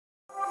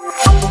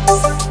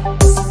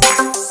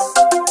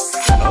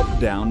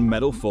Up-down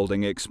metal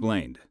folding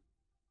explained.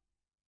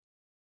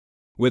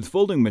 With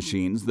folding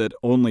machines that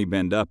only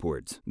bend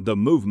upwards, the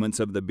movements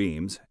of the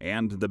beams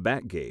and the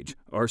back gauge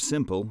are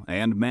simple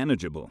and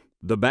manageable.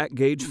 The back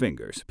gauge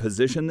fingers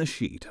position the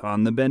sheet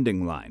on the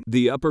bending line.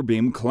 The upper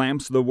beam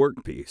clamps the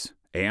workpiece,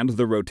 and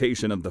the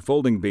rotation of the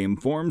folding beam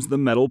forms the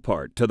metal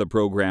part to the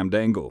programmed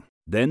angle.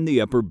 Then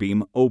the upper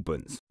beam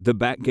opens, the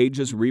back gauge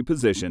is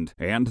repositioned,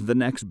 and the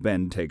next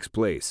bend takes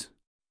place.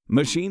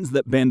 Machines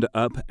that bend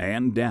up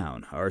and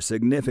down are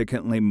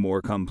significantly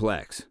more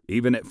complex.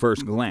 Even at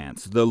first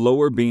glance, the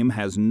lower beam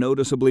has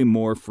noticeably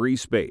more free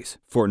space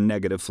for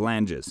negative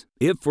flanges.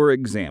 If, for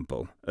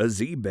example, a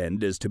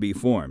Z-bend is to be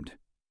formed,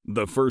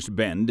 the first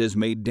bend is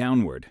made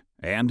downward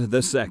and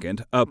the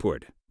second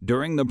upward.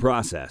 During the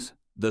process,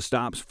 the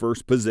stops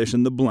first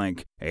position the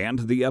blank and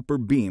the upper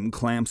beam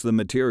clamps the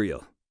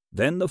material.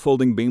 Then the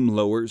folding beam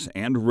lowers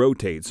and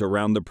rotates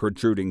around the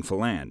protruding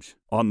flange.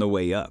 On the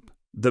way up,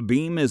 the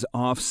beam is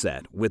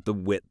offset with the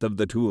width of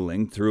the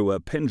tooling through a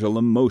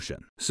pendulum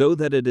motion so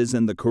that it is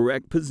in the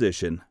correct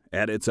position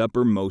at its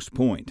uppermost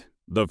point.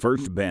 The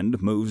first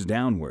bend moves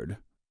downward.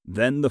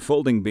 Then the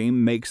folding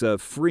beam makes a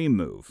free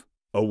move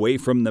away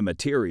from the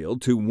material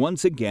to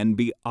once again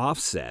be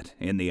offset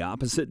in the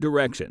opposite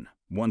direction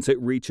once it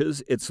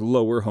reaches its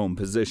lower home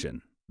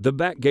position. The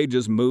back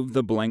gauges move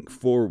the blank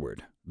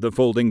forward. The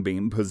folding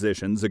beam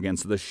positions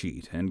against the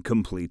sheet and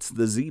completes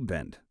the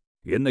Z-bend.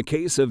 In the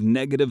case of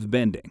negative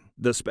bending,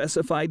 the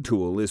specified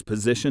tool is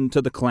positioned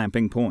to the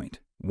clamping point.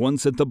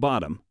 Once at the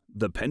bottom,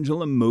 the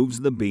pendulum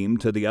moves the beam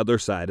to the other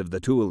side of the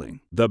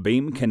tooling. The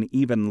beam can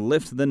even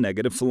lift the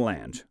negative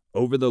flange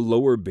over the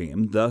lower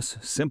beam, thus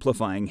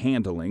simplifying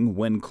handling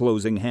when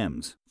closing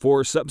hems.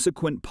 For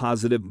subsequent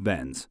positive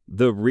bends,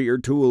 the rear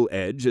tool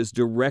edge is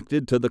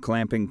directed to the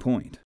clamping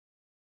point.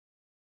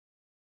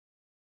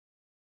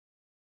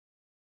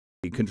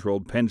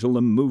 Controlled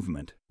pendulum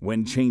movement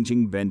when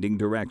changing bending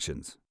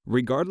directions.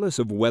 Regardless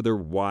of whether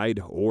wide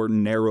or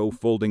narrow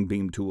folding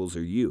beam tools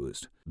are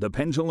used, the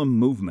pendulum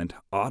movement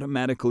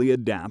automatically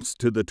adapts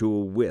to the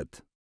tool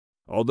width.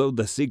 Although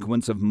the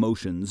sequence of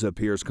motions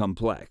appears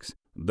complex,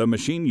 the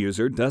machine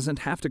user doesn't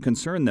have to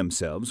concern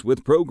themselves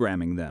with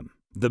programming them.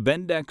 The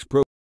Bendex